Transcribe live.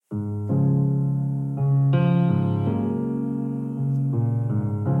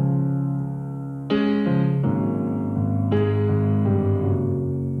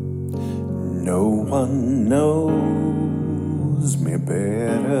one knows me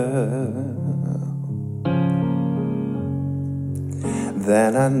better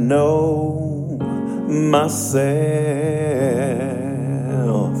than I know myself.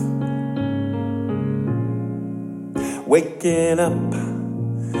 Waking up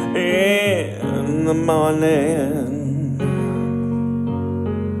in the morning,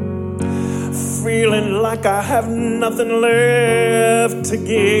 feeling like I have nothing left to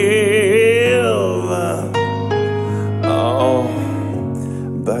give. Oh,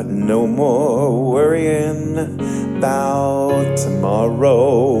 but no more worrying about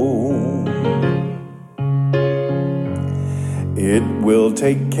tomorrow. It will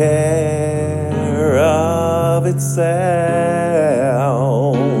take care of itself.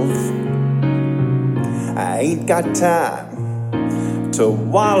 I ain't got time to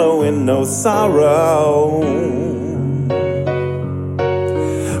wallow in no sorrow.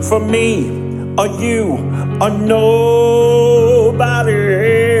 For me, or you, or nobody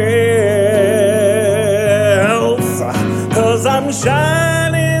else, 'cause I'm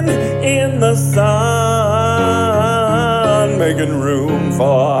shining in the sun, making room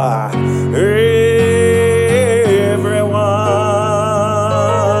for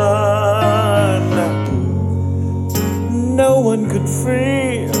everyone. No one could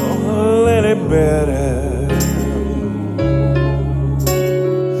feel any better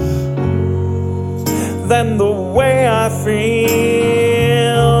than the way I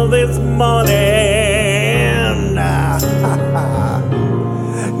feel this morning.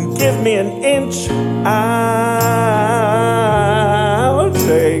 Give me an inch, I'll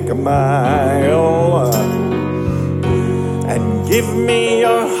take a mile. And give me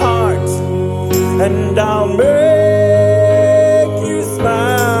your heart, and I'll make you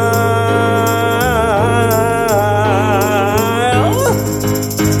smile.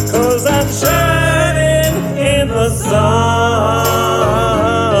 'Cause I'm shining in the sun,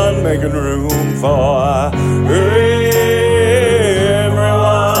 making room for everyone.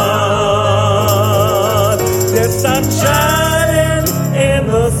 Yes, I'm shining in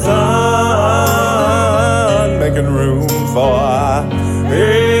the sun, making room for everyone.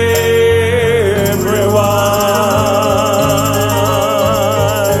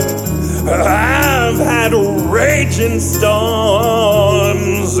 I've had raging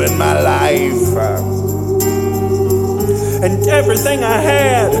storms in my life, and everything I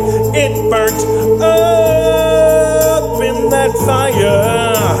had, it burnt up in that fire.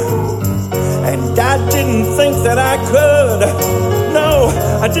 And I didn't think that I could, no,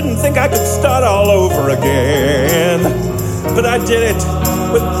 I didn't think I could start all over again. But I did it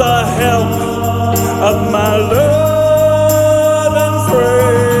with the help of my love and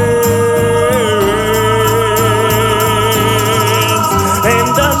friends.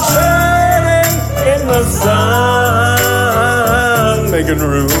 And I'm shining in the sun, making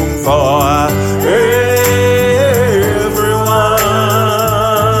room for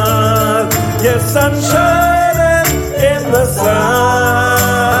everyone. Yes, I'm shining in the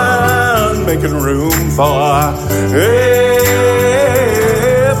sun, making room for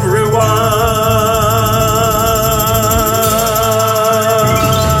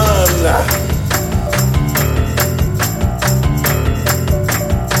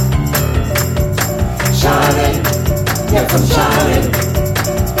Yes, I'm shining,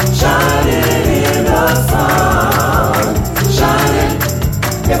 shining in the sun. Shining,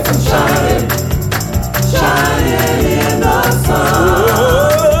 yes, I'm shining, shining in the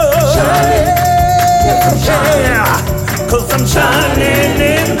sun. Shining, yes, I'm shining, 'cause I'm shining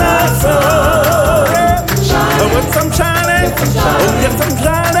in the sun. shining, Oh, yes, I'm shining. yes, I'm Oh, shining, yes, I'm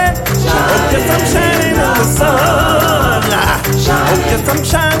shining. Oh, yes, I'm shining in the sun. Oh, yes, I'm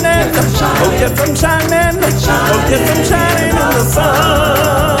shining. Oh, yes, I'm shining. Oh, yes, I'm shining in the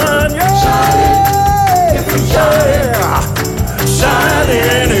sun. Yeah. yes, I'm shining, Shining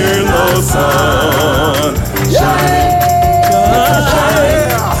in the sun. shining,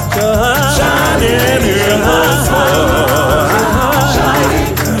 Shining in the sun. shining,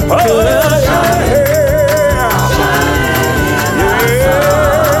 Oh, yeah.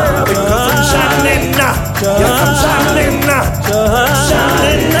 Because I'm shining now. Yes, I'm shining now.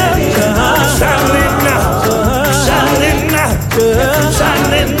 Shining now. Shining now. Shining now. Yes, I'm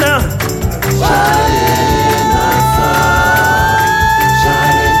shining now.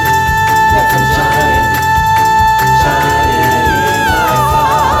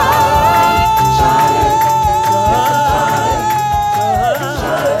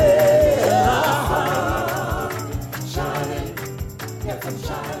 Yes, I'm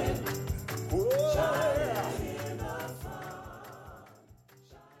shining. Whoa.